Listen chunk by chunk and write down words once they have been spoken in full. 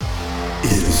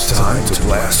It is time to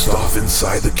blast off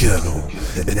inside the kennel.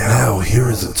 And now here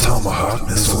is the Tomahawk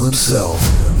Missile himself,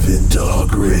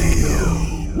 Vindog Radio.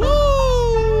 Woo!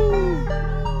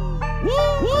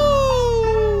 Woo!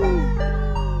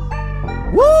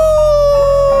 Woo!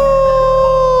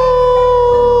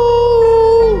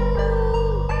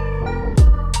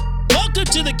 Welcome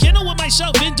to the kennel with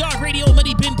myself, Vindog Radio,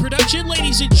 Money Bin Production.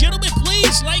 Ladies and gentlemen,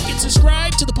 please like and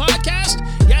subscribe to the podcast.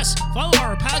 Yes, follow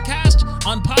our podcast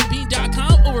on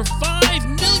Podbean.com. Over 5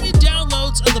 million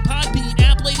downloads of the Podbean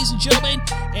app, ladies and gentlemen.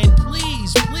 And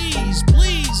please, please,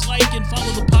 please like and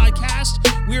follow the podcast.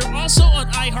 We're also on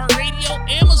iHeartRadio,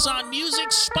 Amazon Music,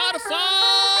 Spotify,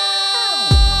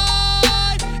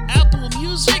 Apple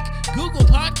Music, Google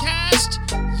Podcast.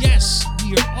 Yes,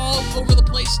 we are all over the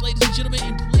place, ladies and gentlemen.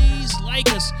 And please like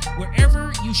us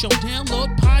wherever you shall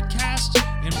download podcasts.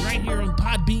 And right here on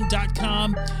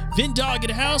Podbean.com, Vindog in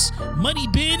the house. Money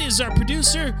Bin is our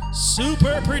producer,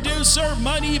 super producer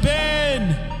Money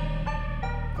Bin.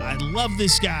 I love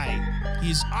this guy.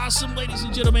 He's awesome, ladies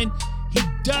and gentlemen. He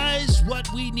does what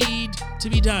we need to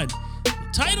be done. The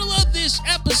title of this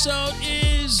episode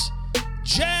is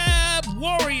Jab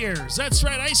Warriors. That's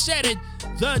right, I said it.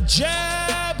 The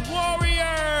Jab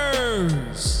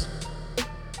Warriors.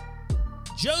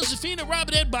 Josephina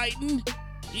Robin Ed Biden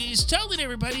is telling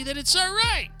everybody that it's all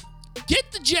right.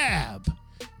 Get the jab.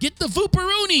 Get the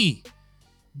Vooperoonie.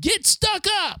 Get stuck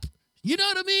up. You know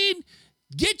what I mean?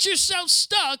 Get yourself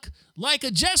stuck like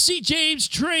a Jesse James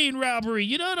train robbery.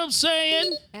 You know what I'm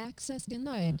saying? Access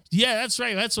denied. Yeah, that's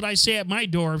right. That's what I say at my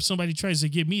door if somebody tries to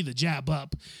give me the jab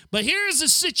up. But here's the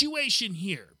situation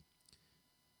here.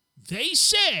 They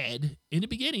said in the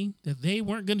beginning that they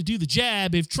weren't going to do the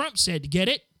jab if Trump said to get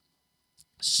it.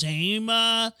 Same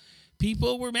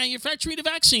people were manufacturing the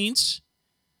vaccines.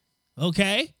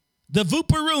 Okay. The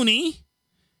Vooperoonie.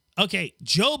 Okay,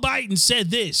 Joe Biden said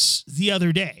this the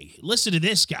other day. Listen to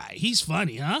this guy. He's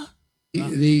funny, huh?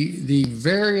 The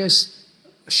various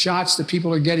shots that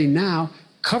people are getting now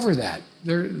cover that.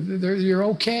 You're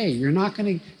okay. You're not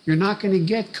going to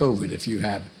get COVID if you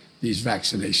have these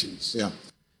vaccinations. Yeah.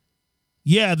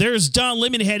 Yeah, there's Don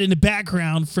Lemonhead in the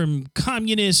background from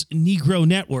Communist Negro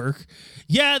Network.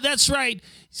 Yeah, that's right.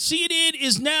 CNN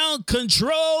is now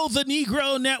Control the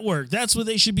Negro Network. That's what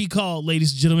they should be called,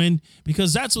 ladies and gentlemen,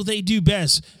 because that's what they do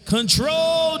best.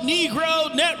 Control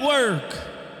Negro Network.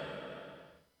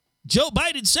 Joe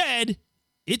Biden said,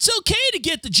 it's okay to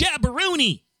get the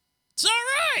jabberoonie. It's all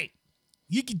right.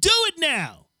 You can do it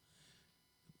now.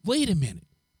 Wait a minute.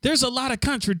 There's a lot of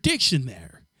contradiction there.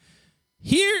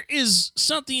 Here is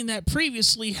something that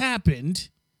previously happened,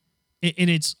 and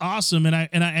it's awesome, and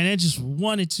I just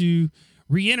wanted to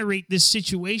reiterate this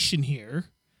situation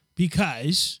here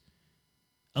because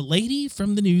a lady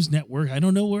from the news network, I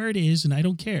don't know where it is, and I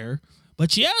don't care,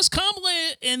 but she asked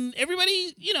Kamala and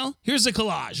everybody, here's a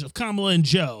collage of Kamala and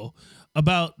Joe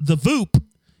about the VOOP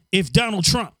if Donald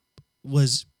Trump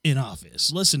was in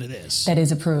office. Listen to this. That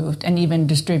is approved and even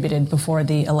distributed before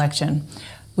the election.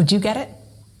 Would you get it?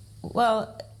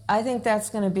 Well, I think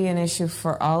that's going to be an issue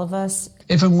for all of us.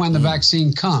 If and when the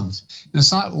vaccine comes, and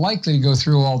it's not likely to go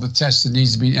through all the tests that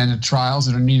needs to be and the trials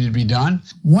that are needed to be done.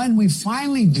 When we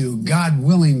finally do, God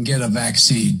willing, get a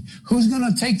vaccine, who's going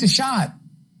to take the shot?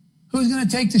 Who's going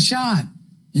to take the shot?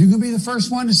 You can be the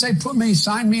first one to say,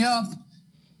 sign me up.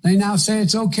 They now say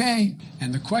it's okay.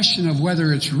 And the question of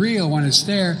whether it's real when it's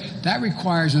there, that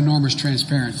requires enormous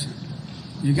transparency.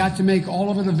 You got to make all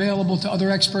of it available to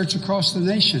other experts across the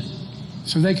nation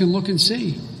so they can look and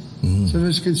see. So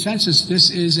there's consensus. This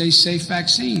is a safe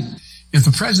vaccine. If the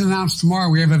president announced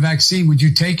tomorrow we have a vaccine, would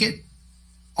you take it?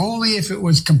 Only if it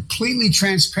was completely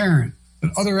transparent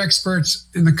that other experts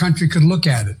in the country could look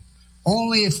at it.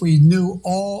 Only if we knew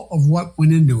all of what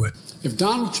went into it. If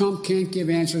Donald Trump can't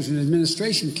give answers and the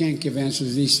administration can't give answers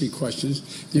to these three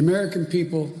questions, the American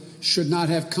people should not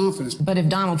have confidence. But if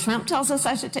Donald Trump tells us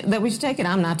that we should take it,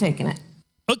 I'm not taking it.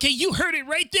 Okay, you heard it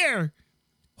right there.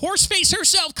 Horseface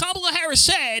herself, Kamala Harris,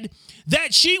 said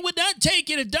that she would not take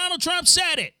it if Donald Trump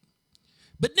said it.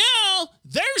 But now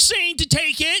they're saying to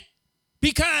take it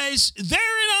because they're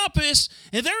in office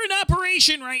and they're in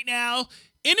operation right now,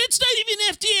 and it's not even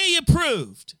FDA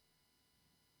approved.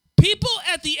 People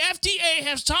at the FDA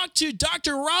have talked to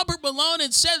Dr. Robert Malone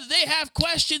and said that they have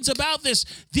questions about this.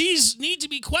 These need to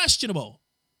be questionable.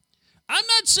 I'm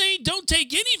not saying don't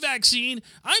take any vaccine.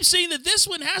 I'm saying that this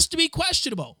one has to be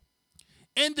questionable.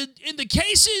 And in the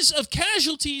cases of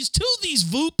casualties to these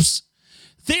VOOPs,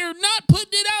 they're not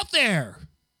putting it out there.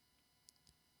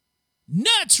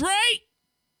 Nuts, right?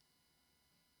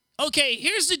 Okay,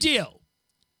 here's the deal.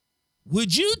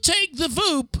 Would you take the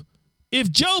VOOP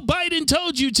if Joe Biden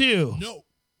told you to? No.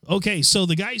 Okay, so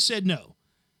the guy said no.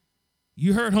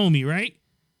 You heard homie, right?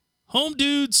 Home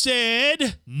dude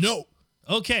said No.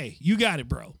 okay, you got it,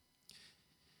 bro.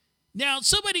 Now,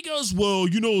 somebody goes, well,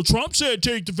 Trump said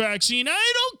take the vaccine.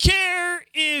 I don't care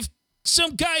if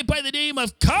some guy by the name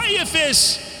of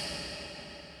Caiaphas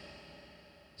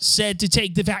said to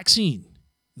take the vaccine.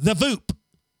 The VOOP.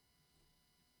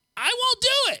 I won't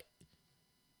do it.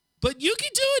 But you can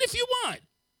do it if you want.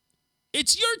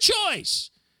 It's your choice.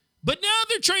 But now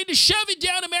they're trying to shove it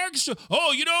down America's throat.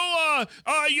 Oh, you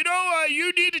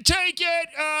need to take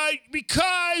it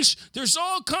because there's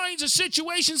all kinds of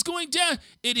situations going down.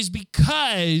 It is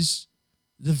because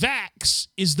the vax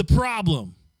is the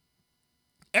problem.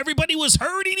 Everybody was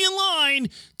hurrying in line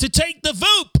to take the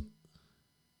VOOP,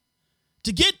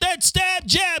 to get that stab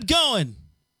jab going.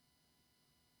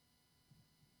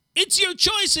 It's your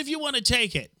choice if you want to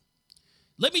take it.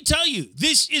 Let me tell you,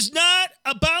 this is not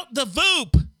about the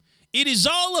VOOP. It is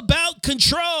all about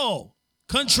control.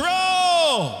 Control.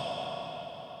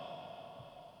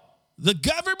 The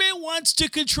government wants to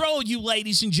control you,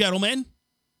 ladies and gentlemen.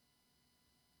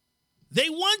 They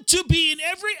want to be in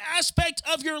every aspect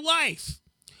of your life.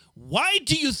 Why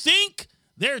do you think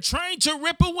they're trying to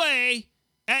rip away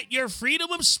at your freedom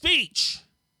of speech?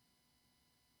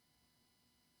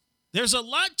 There's a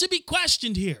lot to be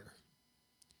questioned here.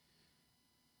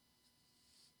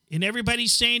 And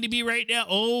everybody's saying to me right now,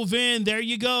 oh, Vin, there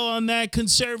you go on that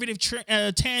conservative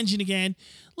tangent again.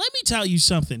 Let me tell you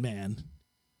something, man.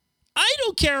 I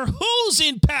don't care who's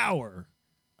in power.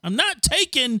 I'm not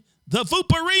taking the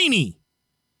Vooparini.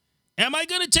 Am I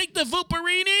going to take the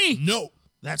Vooparini? No.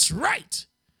 That's right.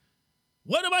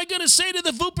 What am I going to say to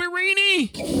the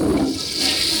Vooparini?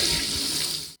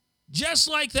 Just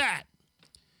like that.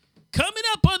 Coming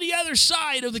up on the other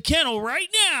side of the kennel right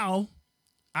now,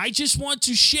 I just want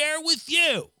to share with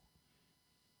you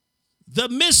the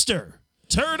Mr.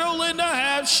 Turtle in a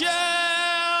Half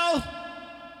Shell,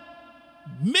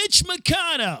 Mitch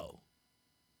McConnell.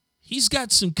 He's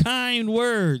got some kind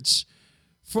words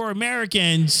for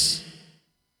Americans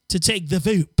to take the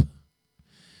VOOP.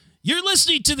 You're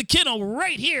listening to The Kennel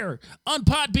right here on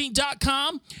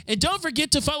Podbean.com. And don't forget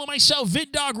to follow myself,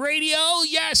 VinDog Radio.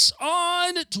 Yes,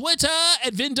 on Twitter,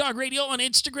 at VinDog Radio, on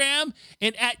Instagram,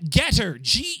 and at Getter,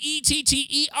 GETTER.com,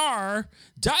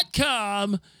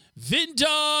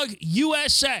 VinDog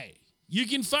USA. You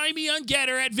can find me on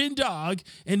Getter at VinDog,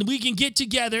 and we can get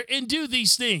together and do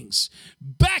these things.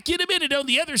 Back in a minute on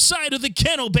the other side of the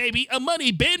kennel, baby, a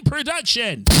Money Bin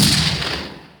production.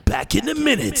 Back in a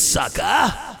minute,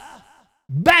 sucker.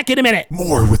 Back in a minute.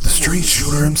 More with the street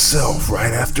shooter himself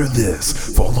right after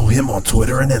this. Follow him on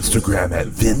Twitter and Instagram at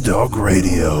VinDog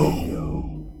Radio.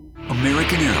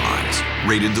 American Airlines,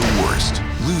 rated the worst,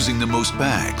 losing the most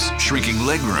bags, shrinking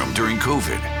legroom during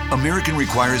COVID. American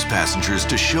requires passengers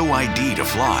to show ID to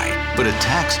fly, but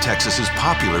attacks Texas's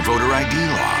popular voter ID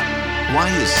law. Why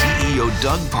is CEO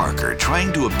Doug Parker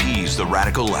trying to appease the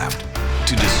radical left?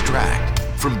 To distract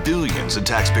from billions in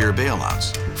taxpayer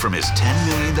bailouts, from his $10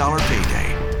 million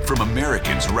payday, from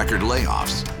Americans' record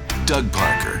layoffs. Doug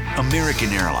Parker, American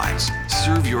Airlines.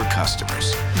 Serve your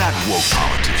customers, not woke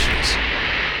politicians.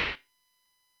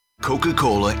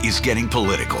 Coca-Cola is getting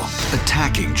political,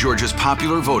 attacking Georgia's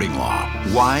popular voting law.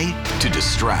 Why? To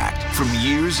distract from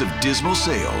years of dismal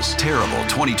sales, terrible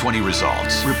 2020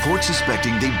 results, reports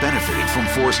suspecting they benefited from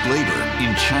forced labor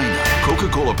in China.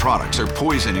 Coca-Cola products are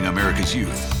poisoning America's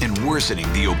youth and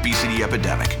worsening the obesity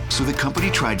epidemic. So the company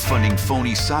tried funding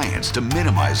phony science to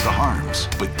minimize the harms,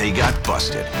 but they got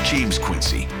busted. James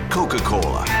Quincy,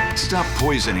 Coca-Cola. Stop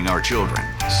poisoning our children.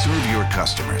 Serve your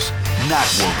customers,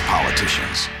 not woke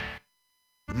politicians.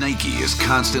 Nike is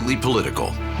constantly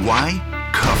political. Why?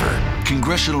 Cover.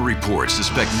 Congressional reports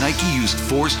suspect Nike used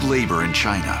forced labor in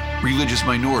China. Religious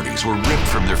minorities were ripped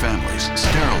from their families,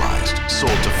 sterilized,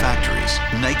 sold to factories.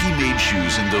 Nike made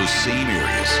shoes in those same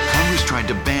areas. Congress tried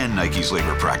to ban Nike's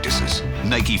labor practices.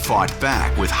 Nike fought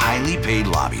back with highly paid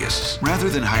lobbyists. Rather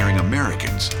than hiring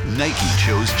Americans, Nike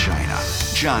chose China.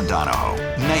 John Donahoe,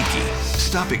 Nike.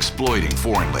 Stop exploiting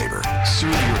foreign labor.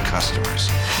 Serve your customers,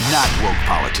 not woke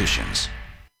politicians.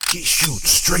 He shoots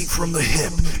straight from the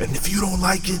hip, and if you don't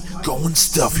like it, go and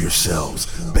stuff yourselves.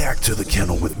 Back to the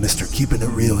kennel with Mr. Keeping It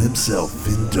Real himself,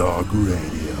 VinDog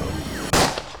Radio.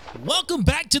 Welcome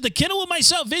back to the kennel with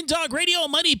myself, VinDog Radio,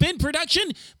 Money Bin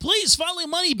production. Please follow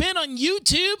Money Bin on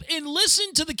YouTube and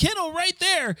listen to the kennel right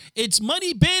there. It's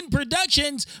Money Bin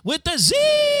Productions with the Z.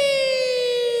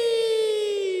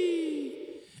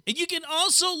 And you can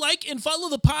also like and follow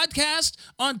the podcast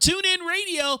on TuneIn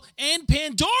Radio and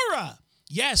Pandora.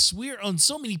 Yes, we're on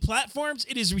so many platforms.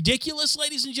 It is ridiculous,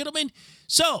 ladies and gentlemen.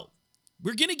 So,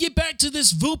 we're going to get back to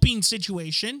this VOOPing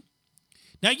situation.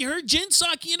 Now, you heard Jen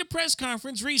Psaki in a press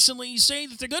conference recently saying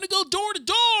that they're going to go door to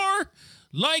door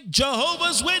like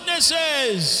Jehovah's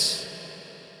Witnesses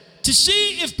to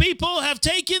see if people have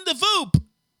taken the VOOP.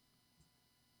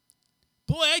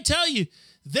 Boy, I tell you,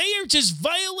 they are just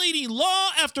violating law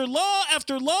after law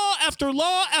after law after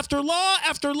law after law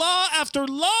after law after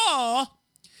law,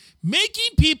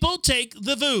 making people take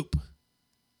the VOOP.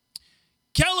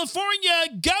 California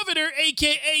Governor,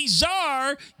 a.k.a.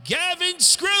 Czar, Gavin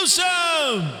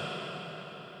Newsom,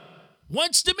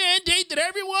 wants to mandate that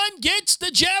everyone gets the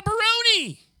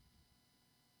jabberoni.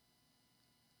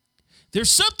 There's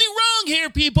something wrong here,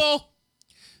 people.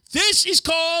 This is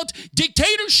called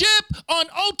dictatorship on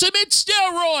ultimate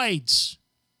steroids.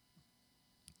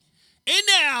 And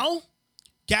now,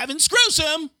 Gavin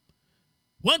Newsom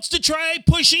wants to try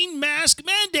pushing mask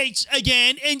mandates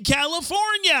again in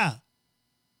California.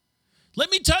 Let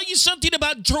me tell you something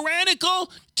about tyrannical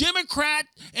Democrat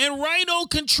and rhino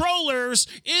controllers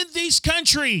in this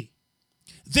country.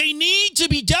 They need to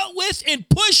be dealt with and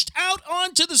pushed out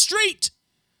onto the street.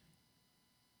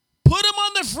 Put them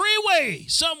on the freeway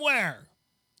somewhere,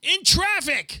 in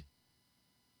traffic.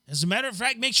 As a matter of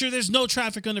fact, make sure there's no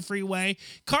traffic on the freeway.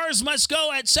 Cars must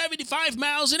go at 75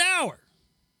 miles an hour.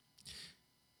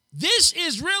 This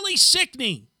is really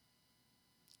sickening.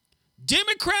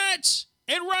 Democrats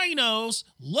and rhinos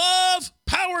love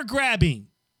power grabbing.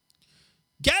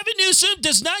 Gavin Newsom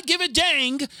does not give a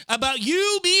dang about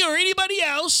you, me, or anybody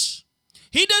else.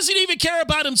 He doesn't even care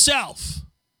about himself.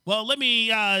 Well, let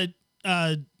me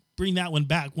bring that one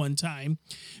back one time,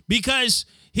 because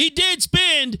he did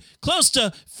spend close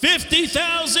to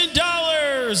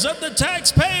 $50,000 of the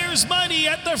taxpayers' money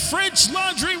at the French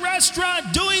Laundry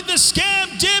restaurant doing the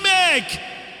scam-demic.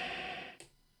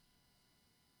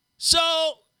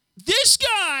 So this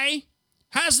guy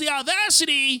has the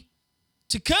audacity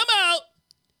to come out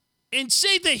and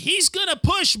say that he's going to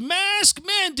push mask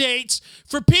mandates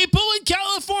for people in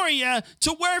California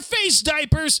to wear face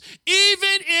diapers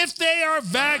even if they are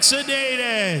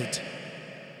vaccinated.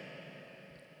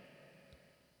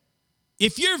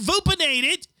 If you're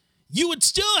VOOPinated, you would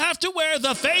still have to wear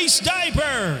the face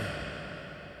diaper.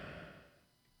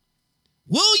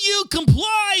 Will you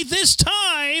comply this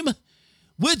time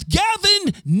with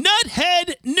Gavin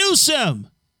Nuthead Newsom?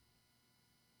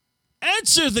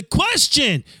 Answer the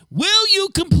question. Will you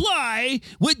comply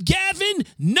with Gavin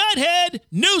Nuthead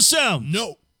Newsom?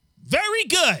 No. Very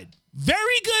good.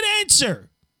 Very good answer.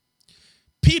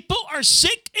 People are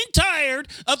sick and tired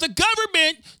of the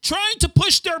government trying to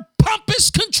push their pompous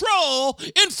control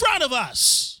in front of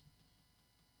us.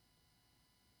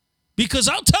 Because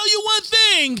I'll tell you one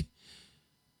thing.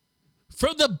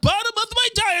 From the bottom of my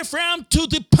diaphragm to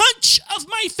the punch of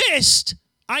my fist,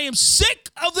 I am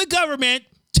sick of the government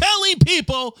telling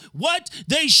people what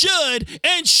they should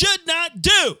and should not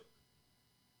do.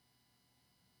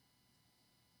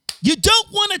 You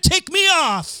don't want to tick me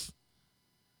off.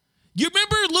 You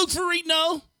remember Luke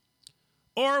Ferrigno?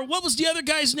 Or what was the other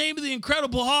guy's name of the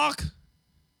Incredible Hulk?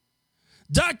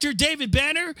 Dr. David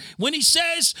Banner, when he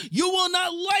says, "You will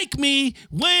not like me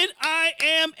when I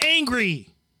am angry."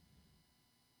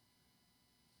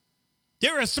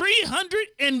 There are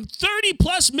 330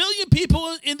 plus million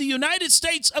people in the United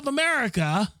States of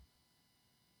America,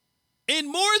 and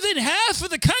more than half of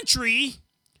the country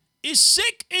is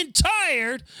sick and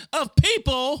tired of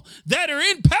people that are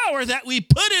in power that we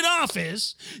put in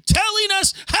office telling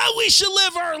us how we should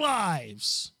live our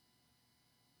lives.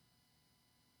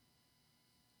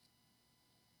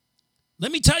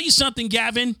 Let me tell you something,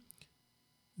 Gavin.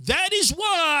 That is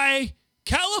why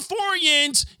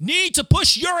Californians need to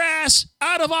push your ass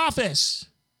out of office.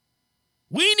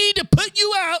 We need to put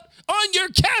you out on your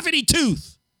cavity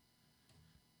tooth.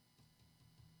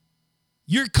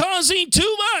 You're causing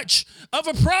too much of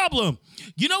a problem.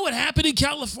 You know what happened in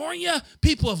California?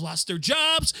 People have lost their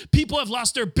jobs. People have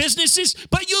lost their businesses.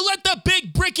 But you let the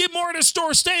big brick and mortar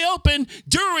store stay open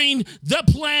during the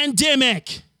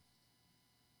pandemic.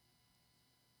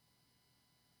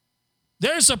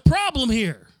 There's a problem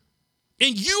here.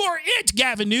 And you are it,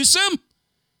 Gavin Newsom.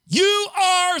 You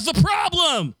are the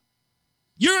problem.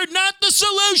 You're not the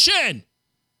solution.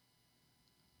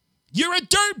 You're a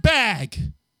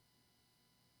dirtbag.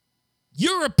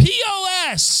 You're a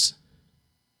POS.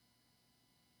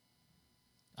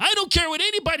 I don't care what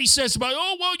anybody says about,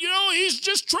 oh, well, you know, he's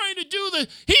not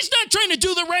trying to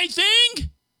do the right thing.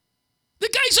 The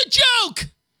guy's a joke.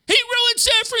 He ruined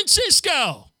San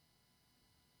Francisco.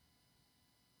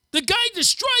 The guy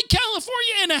destroyed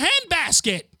California in a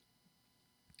handbasket.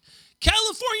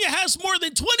 California has more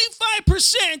than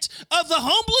 25% of the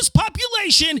homeless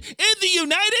population in the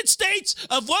United States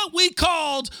of what we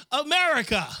called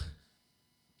America.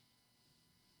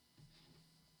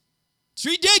 It's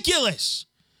ridiculous.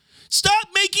 Stop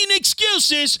making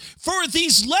excuses for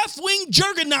these left-wing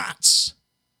juggernauts.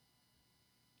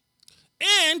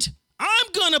 And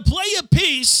I'm going to play a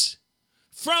piece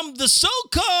from the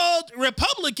so-called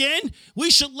Republican. We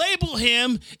should label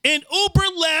him an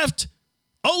uber-left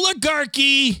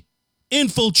oligarchy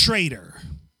infiltrator.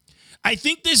 I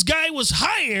think this guy was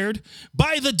hired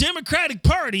by the Democratic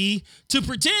Party to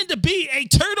pretend to be a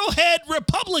turtlehead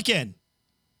Republican,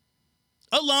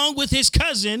 along with his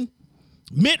cousin,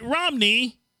 Mitt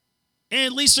Romney,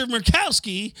 and Lisa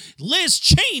Murkowski, Liz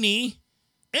Cheney,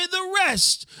 and the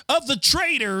rest of the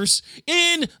traitors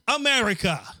in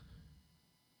America.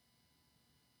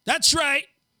 That's right.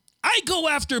 I go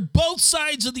after both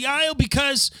sides of the aisle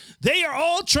because they are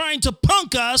all trying to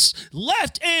punk us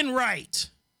left and right.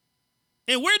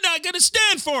 And we're not going to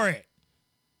stand for it.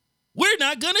 We're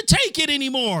not going to take it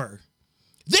anymore.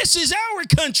 This is our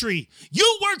country.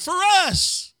 You work for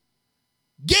us.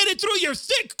 Get it through your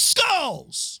thick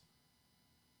skulls.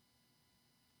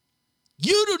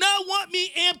 You do not want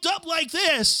me amped up like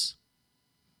this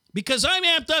because I'm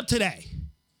amped up today.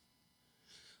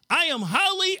 I am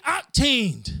highly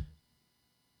octaned.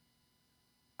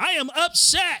 I am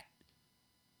upset.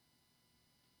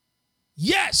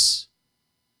 Yes,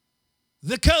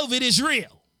 the COVID is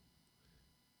real.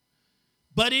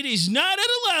 But it is not at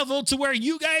a level to where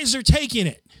you guys are taking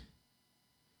it.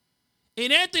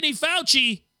 And Anthony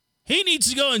Fauci, he needs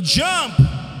to go and jump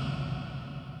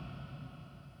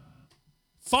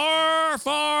far,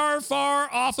 far, far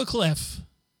off a cliff.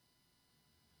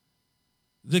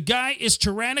 The guy is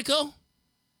tyrannical.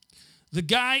 The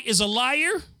guy is a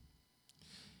liar.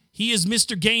 He is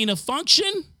Mr. Gain of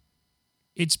Function.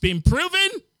 It's been proven.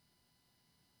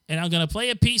 And I'm going to play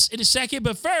a piece in a second.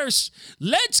 But first,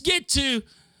 let's get to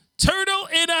turtle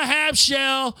in a half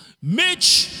shell,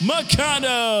 Mitch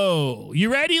McConnell.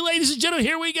 You ready, ladies and gentlemen?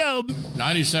 Here we go.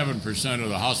 97% of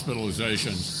the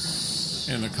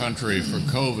hospitalizations in the country for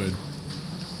COVID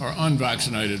are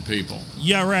unvaccinated people.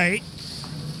 Yeah, right.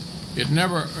 It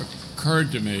never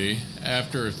occurred to me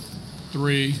after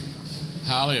 3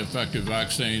 highly effective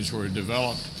vaccines were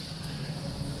developed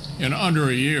in under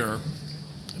a year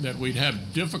that we'd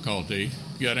have difficulty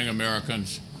getting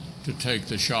Americans to take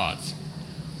the shots.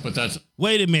 But that's...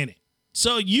 Wait a minute.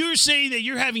 So you're saying that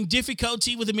you're having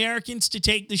difficulty with Americans to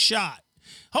take the shot?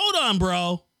 Hold on,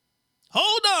 bro.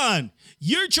 Hold on.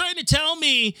 You're trying to tell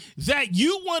me that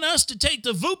you want us to take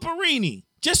the Vuparini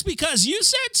just because you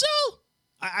said so?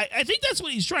 I think that's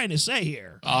what he's trying to say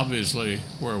here. Obviously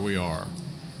where we are.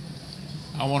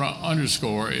 I want to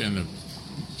underscore in the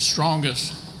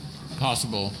strongest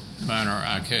possible manner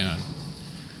I can.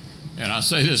 And I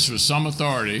say this with some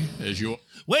authority, as you...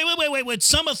 Wait. With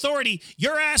some authority,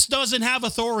 your ass doesn't have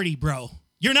authority, bro.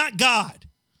 You're not God.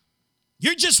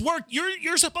 You're just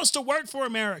you're supposed to work for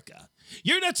America.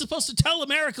 You're not supposed to tell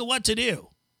America what to do.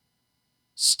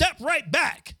 Step right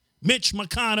back, Mitch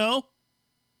McConnell.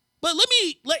 But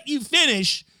let you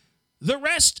finish the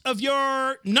rest of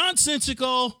your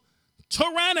nonsensical,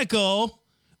 tyrannical,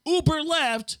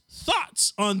 uber-left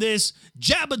thoughts on this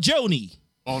Jabba-Joni.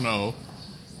 Oh no,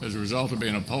 as a result of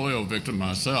being a polio victim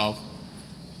myself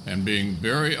and being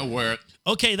very aware...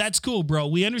 Okay, that's cool, bro.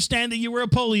 We understand that you were a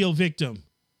polio victim.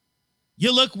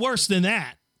 You look worse than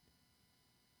that.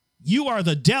 You are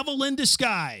the devil in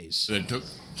disguise. It took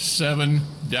 7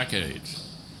 decades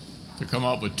to come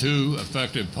up with 2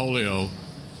 effective polio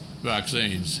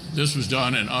vaccines. This was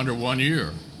done in under 1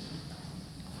 year.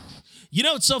 You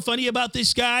know what's so funny about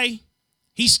this guy?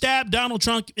 He stabbed Donald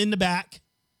Trump in the back.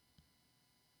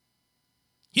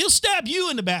 He'll stab you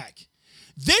in the back.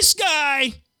 This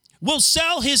guy will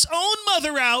sell his own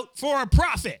mother out for a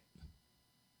profit.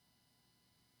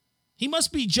 He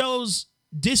must be Joe's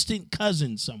distant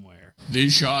cousin somewhere.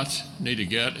 These shots need to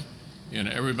get in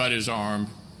everybody's arm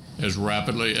as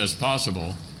rapidly as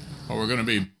possible, or we're going to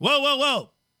be...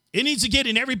 Whoa. It needs to get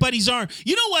in everybody's arm.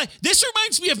 You know what? This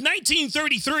reminds me of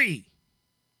 1933.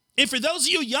 And for those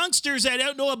of you youngsters that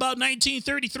don't know about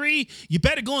 1933, you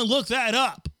better go and look that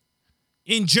up.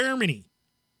 In Germany,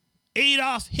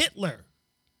 Adolf Hitler.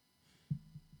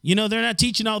 You know, they're not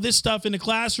teaching all this stuff in the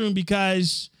classroom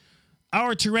because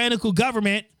our tyrannical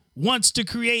government wants to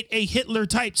create a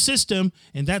Hitler-type system,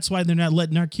 and that's why they're not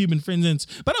letting our Cuban friends in.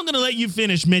 But I'm going to let you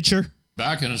finish, Mitcher.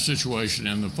 Back in a situation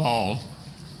in the fall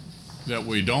that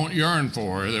we don't yearn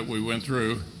for, that we went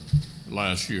through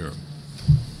last year.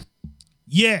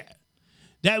 Yeah,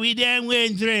 that we then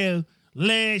went through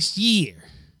last year.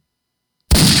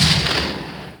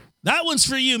 That one's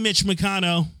for you, Mitch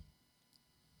McConnell.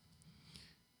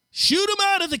 Shoot him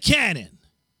out of the cannon.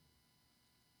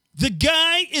 The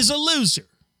guy is a loser.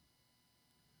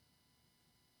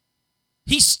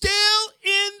 He's still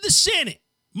in the Senate.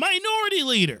 Minority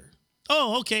leader.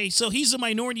 Oh, okay. So he's a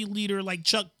minority leader like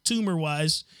Chuck Schumer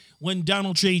was when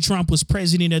Donald J. Trump was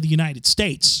president of the United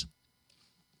States.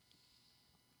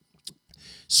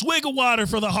 Swig of water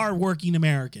for the hardworking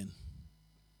American.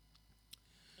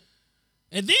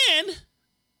 And then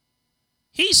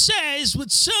he says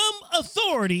with some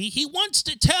authority, he wants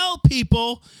to tell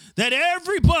people that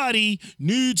everybody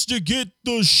needs to get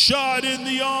the shot in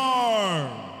the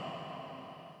arm.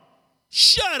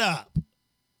 Shut up.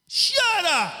 Shut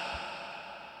up.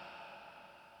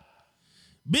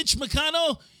 Mitch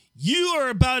McConnell, you are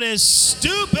about as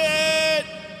stupid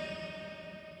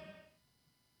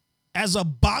as a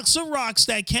box of rocks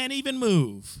that can't even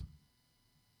move.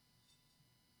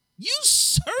 You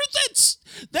heard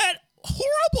that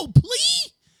horrible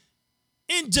plea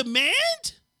and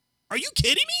demand? Are you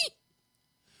kidding me?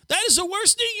 That is the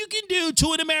worst thing you can do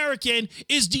to an American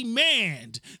is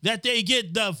demand that they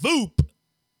get the VOOP.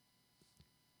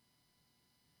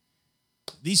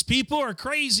 These people are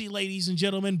crazy, ladies and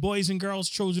gentlemen, boys and girls,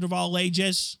 children of all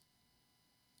ages.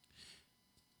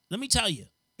 Let me tell you,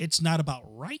 it's not about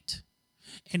right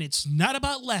and it's not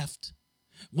about left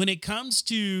when it comes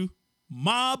to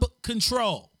mob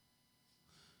control.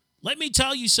 Let me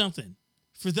tell you something.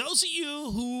 For those of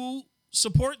you who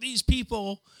support these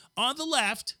people on the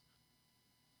left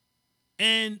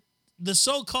and the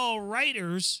so-called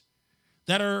writers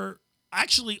that are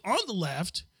actually on the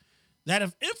left that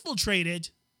have infiltrated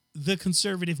the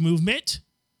conservative movement,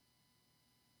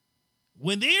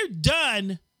 when they're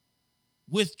done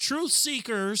with truth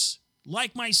seekers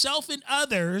like myself and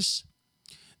others,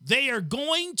 they are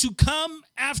going to come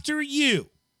after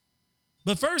you.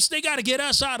 But first, they got to get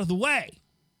us out of the way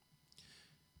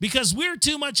because we're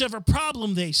too much of a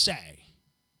problem, they say.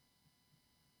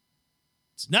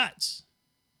 It's nuts.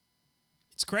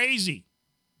 It's crazy.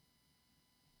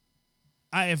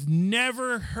 I have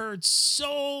never heard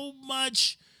so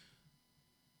much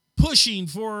pushing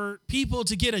for people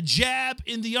to get a jab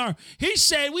in the arm. He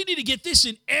said we need to get this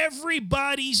in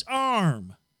everybody's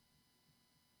arm.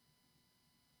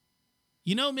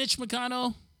 You know, Mitch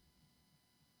McConnell,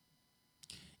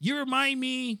 you remind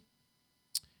me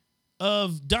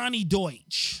of Donnie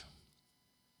Deutsch,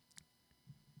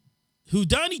 who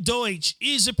Donnie Deutsch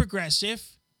is a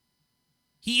progressive.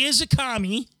 He is a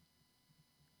commie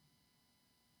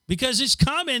because his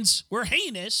comments were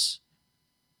heinous,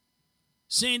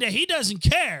 saying that he doesn't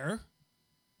care.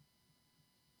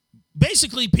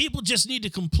 Basically, people just need to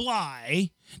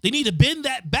comply. They need to bend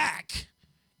that back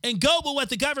and go with what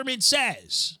the government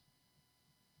says.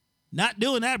 Not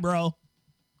doing that, bro.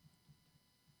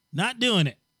 Not doing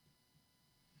it.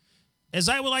 As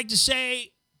I would like to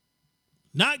say,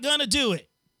 not gonna do it.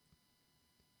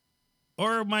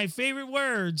 Or my favorite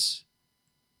words,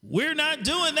 we're not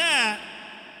doing that.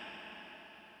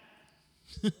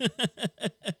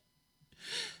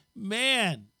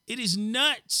 Man, it is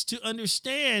nuts to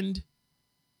understand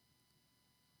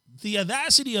the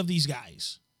audacity of these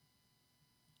guys.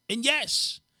 And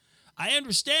yes, I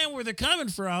understand where they're coming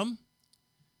from.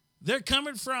 They're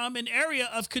coming from an area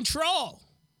of control.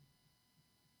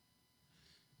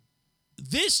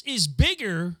 This is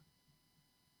bigger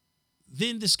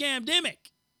than the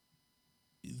scamdemic.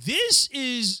 This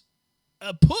is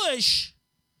a push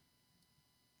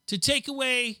to take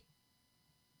away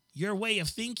your way of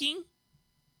thinking,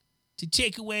 to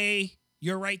take away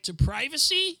your right to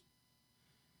privacy,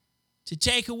 to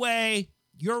take away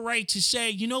your right to say,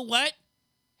 you know what?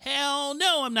 Hell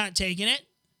no, I'm not taking it.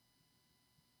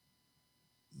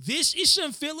 This is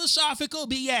some philosophical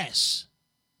BS.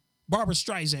 Barbara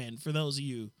Streisand, for those of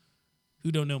you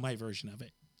who don't know my version of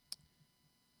it.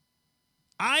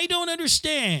 I don't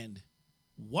understand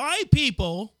why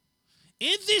people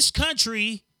in this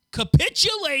country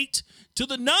capitulate to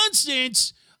the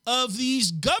nonsense of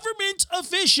these government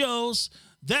officials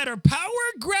that are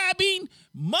power-grabbing,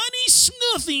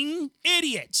 money-sniffing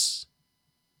idiots.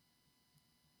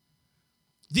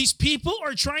 These people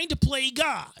are trying to play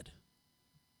God.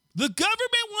 The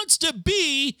government wants to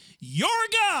be your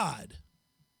God.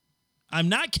 I'm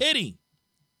not kidding.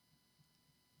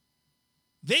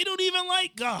 They don't even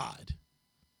like God.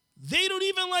 They don't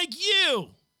even like you.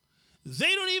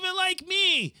 They don't even like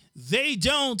me. They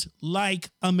don't like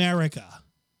America.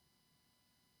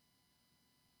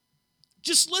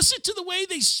 Just listen to the way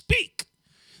they speak.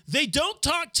 They don't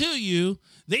talk to you.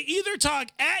 They either talk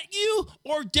at you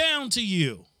or down to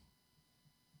you.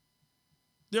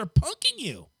 They're punking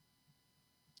you.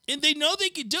 And they know they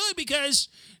can do it because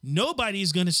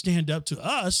nobody's going to stand up to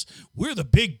us. We're the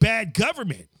big bad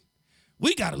government.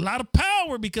 We got a lot of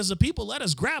power because the people let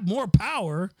us grab more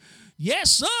power.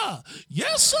 Yes, sir.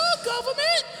 Yes, sir,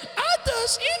 government. I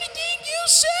does anything you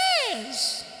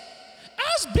says.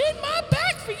 I's bend my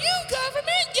back for you, government.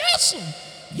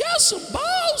 Yes,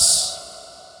 boss.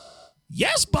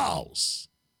 Yes, boss.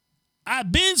 I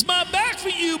bends my back for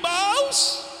you,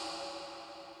 boss.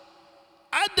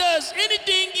 I does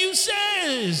anything you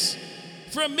says.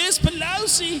 From Miss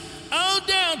Pelosi on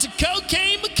down to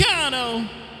Cocaine McConnell.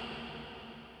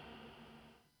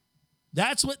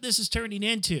 That's what this is turning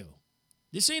into.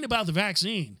 This ain't about the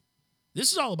vaccine.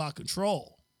 This is all about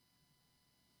control.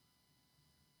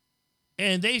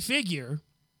 And they figure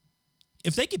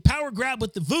if they can power grab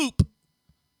with the VOOP,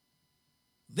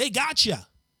 they got you.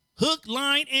 Hook,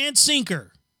 line, and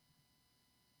sinker.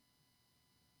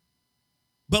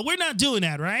 But we're not doing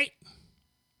that, right?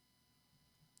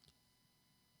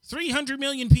 300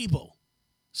 million people.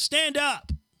 Stand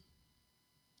up.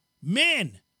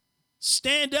 Men,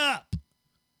 stand up.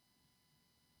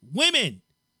 Women,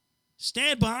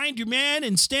 stand behind your man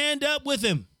and stand up with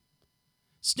him.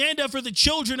 Stand up for the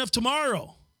children of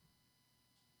tomorrow.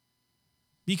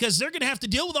 Because they're going to have to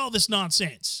deal with all this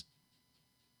nonsense.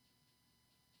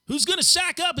 Who's going to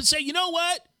sack up and say, you know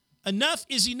what? Enough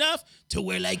is enough to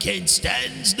where I can't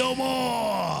stand no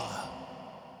more.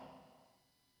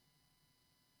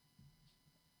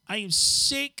 I am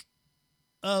sick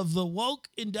of the woke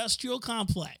industrial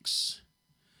complex.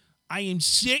 I am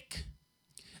sick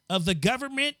of the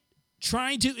government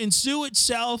trying to ensue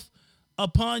itself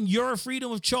upon your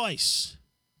freedom of choice.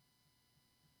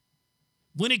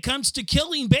 When it comes to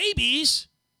killing babies,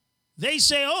 they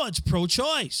say, oh, it's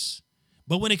pro-choice.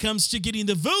 But when it comes to getting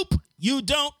the VOOP, you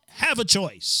don't have a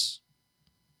choice.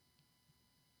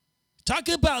 Talk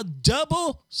about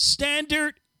double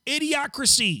standard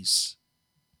idiocracies.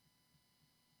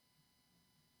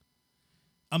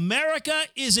 America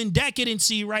is in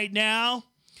decadency right now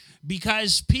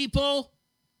because people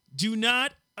do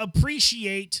not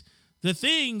appreciate the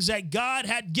things that God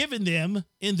had given them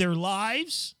in their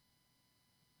lives.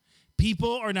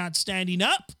 People are not standing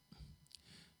up.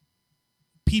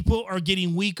 People are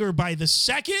getting weaker by the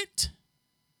second.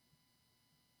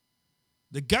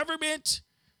 The government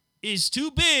is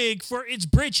too big for its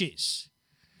britches,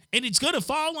 and it's going to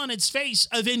fall on its face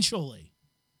eventually.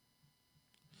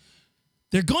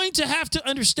 They're going to have to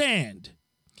understand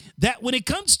that when it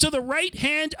comes to the right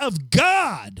hand of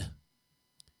God,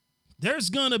 there's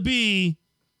going to be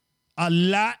a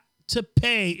lot to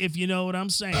pay, if you know what I'm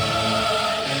saying.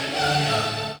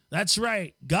 That's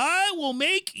right. God will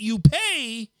make you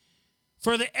pay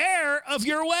for the error of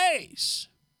your ways.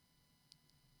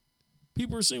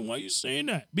 People are saying, why are you saying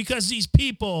that? Because these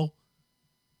people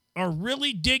are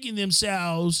really digging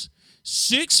themselves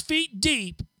 6 feet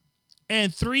deep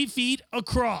and 3 feet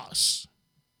across.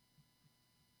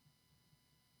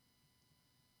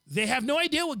 They have no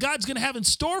idea what God's going to have in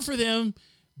store for them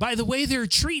by the way they're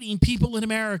treating people in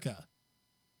America.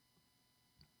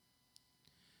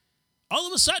 All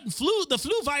of a sudden, the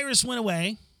flu virus went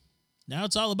away. Now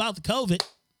it's all about the COVID.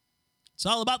 It's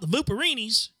all about the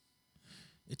Vooperinis.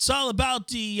 It's all about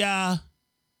the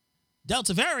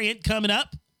Delta variant coming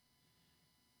up.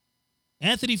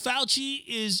 Anthony Fauci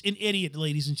is an idiot,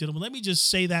 ladies and gentlemen. Let me just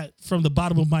say that from the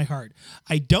bottom of my heart.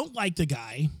 I don't like the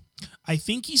guy. I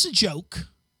think he's a joke.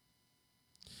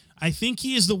 I think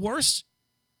he is the worst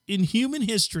in human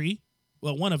history.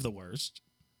 Well, one of the worst.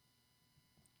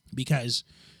 Because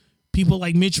people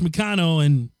like Mitch McConnell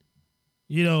and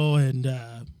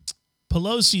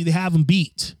Pelosi, they have him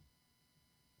beat.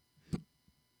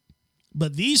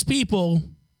 But these people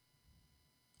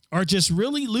are just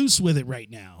really loose with it right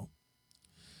now.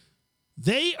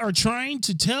 They are trying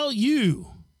to tell you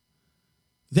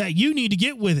that you need to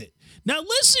get with it. Now,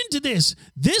 listen to this.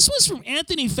 This was from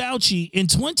Anthony Fauci in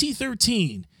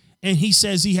 2013, and he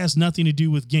says he has nothing to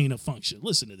do with gain of function.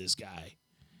 Listen to this guy.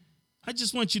 I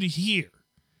just want you to hear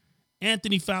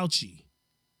Anthony Fauci.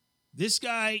 This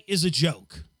guy is a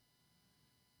joke.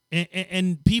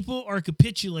 And people are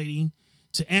capitulating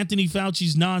to Anthony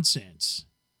Fauci's nonsense.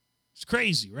 It's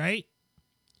crazy, right?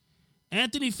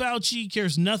 Anthony Fauci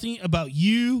cares nothing about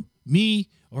you, me,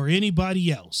 or anybody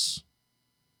else.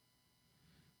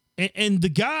 And the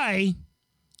guy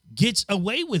gets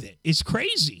away with it. It's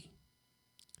crazy.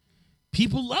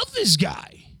 People love this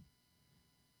guy.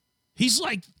 He's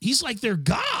like their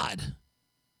God.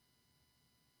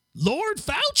 Lord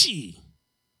Fauci.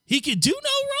 He could do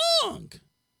no wrong.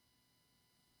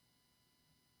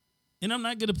 And I'm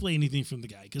not going to play anything from the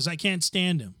guy because I can't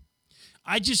stand him.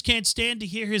 I just can't stand to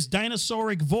hear his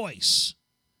dinosauric voice.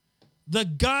 The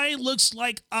guy looks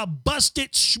like a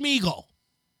busted Schmeagol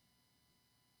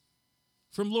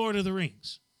from Lord of the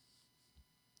Rings.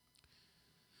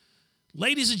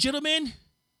 Ladies and gentlemen,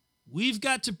 we've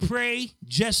got to pray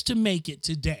just to make it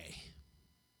today.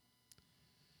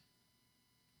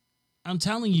 I'm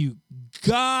telling you,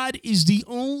 God is the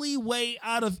only way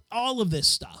out of all of this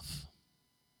stuff.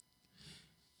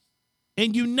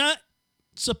 And you're not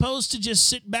supposed to just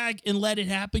sit back and let it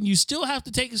happen. You still have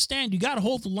to take a stand. You got to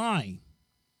hold the line.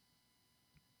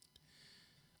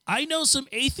 I know some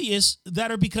atheists that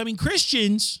are becoming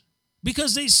Christians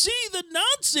because they see the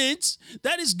nonsense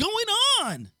that is going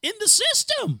on in the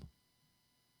system.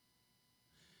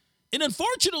 And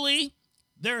unfortunately,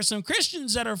 there are some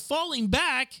Christians that are falling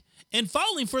back and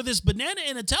falling for this banana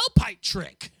in a tailpipe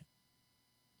trick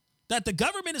that the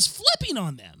government is flipping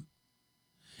on them.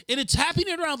 And it's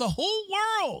happening around the whole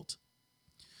world.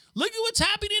 Look at what's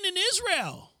happening in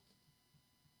Israel.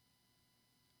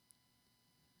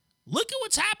 Look at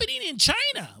what's happening in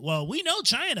China. Well, we know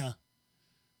China.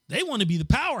 They want to be the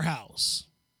powerhouse.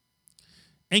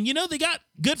 And you know, they got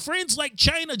good friends like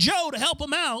China Joe to help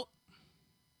them out.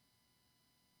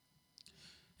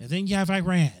 And then you have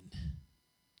Iran.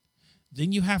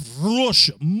 Then you have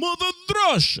Russia, Mother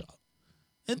Russia,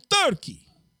 and Turkey,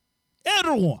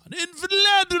 Erdogan, and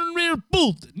Vladimir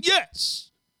Putin.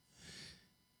 Yes.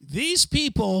 These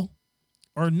people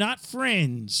are not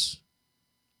friends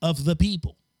of the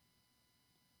people.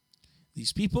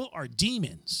 These people are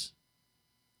demons.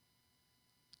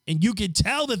 And you can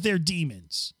tell that they're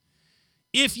demons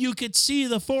if you could see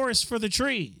the forest for the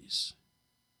trees.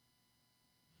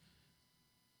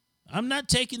 I'm not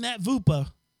taking that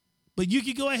VUPA, but you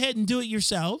can go ahead and do it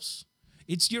yourselves.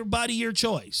 It's your body, your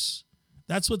choice.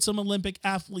 That's what some Olympic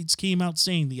athletes came out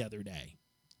saying the other day.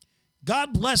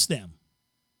 God bless them.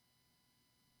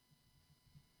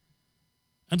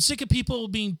 I'm sick of people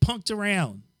being punked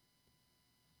around.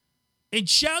 And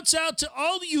shouts out to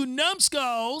all of you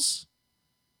numbskulls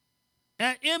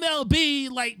at MLB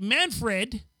like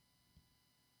Manfred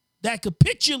that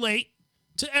capitulate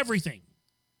to everything.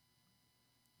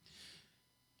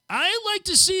 I like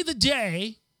to see the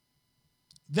day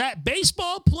that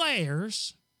baseball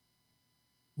players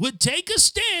would take a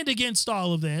stand against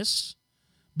all of this,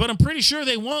 but I'm pretty sure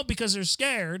they won't because they're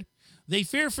scared. They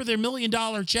fear for their $1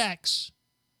 million checks.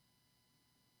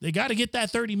 They got to get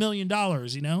that $30 million,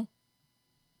 you know?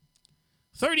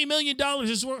 $30 million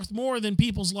is worth more than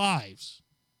people's lives.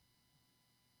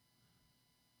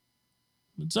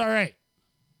 It's all right.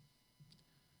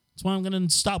 That's why I'm going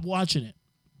to stop watching it.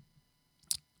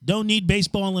 Don't need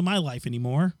baseball in my life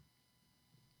anymore.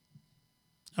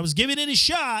 I was giving it a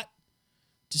shot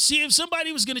to see if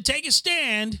somebody was going to take a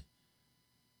stand,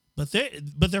 but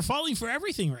they're falling for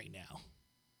everything right now.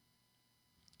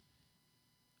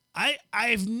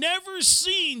 I've never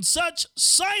seen such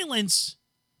silence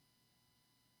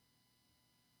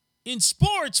in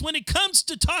sports when it comes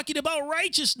to talking about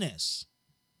righteousness.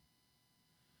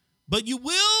 But you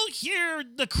will hear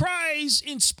the cries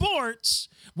in sports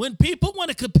when people want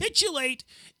to capitulate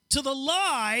to the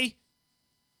lie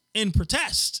and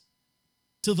protest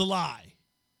to the lie.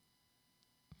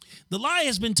 The lie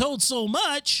has been told so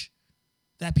much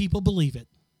that people believe it.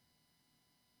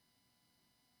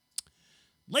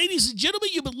 Ladies and gentlemen,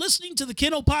 you've been listening to the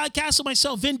Kennel Podcast of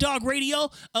myself, Vin Dog Radio,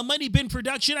 a Money Bin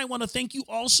production. I want to thank you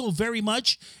all so very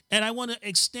much, and I want to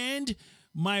extend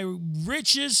my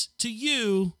riches to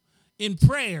you in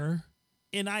prayer,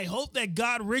 and I hope that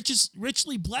God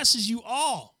richly blesses you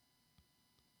all.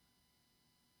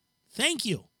 Thank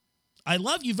you. I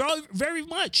love you very, very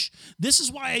much. This is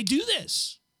why I do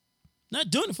this.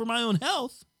 Not doing it for my own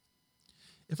health.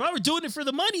 If I were doing it for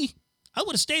the money, I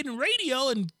would have stayed in radio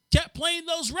and kept playing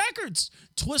those records,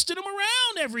 twisting them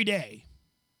around every day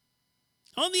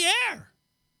on the air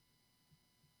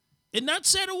and not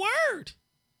said a word.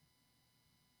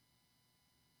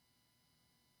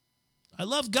 I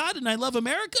love God and I love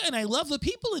America and I love the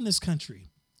people in this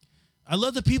country. I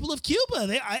love the people of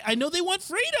Cuba. I know they want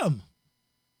freedom.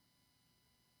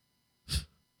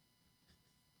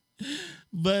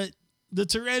 But the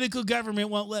tyrannical government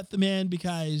won't let them in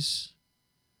because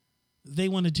they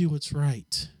want to do what's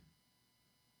right.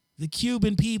 The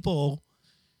Cuban people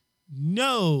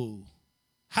know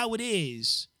how it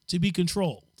is to be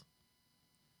controlled,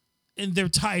 and they're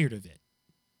tired of it.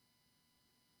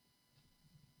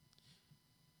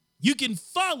 You can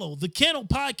follow the Kennel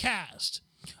Podcast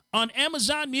on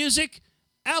Amazon Music,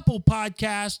 Apple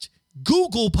Podcast,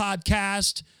 Google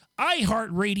Podcast,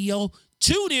 iHeartRadio,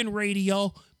 TuneIn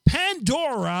Radio,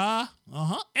 Pandora,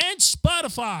 and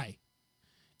Spotify,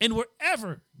 and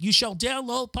wherever you shall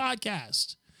download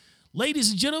podcasts. Ladies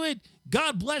and gentlemen,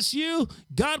 God bless you.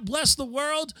 God bless the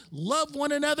world. Love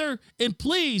one another. And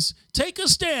please take a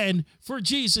stand for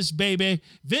Jesus, baby.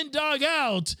 Vindog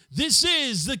out. This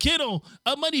is The Kennel,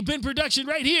 a Money Bin production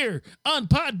right here on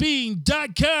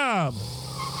Podbean.com.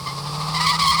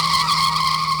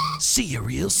 See you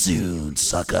real soon,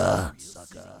 sucker.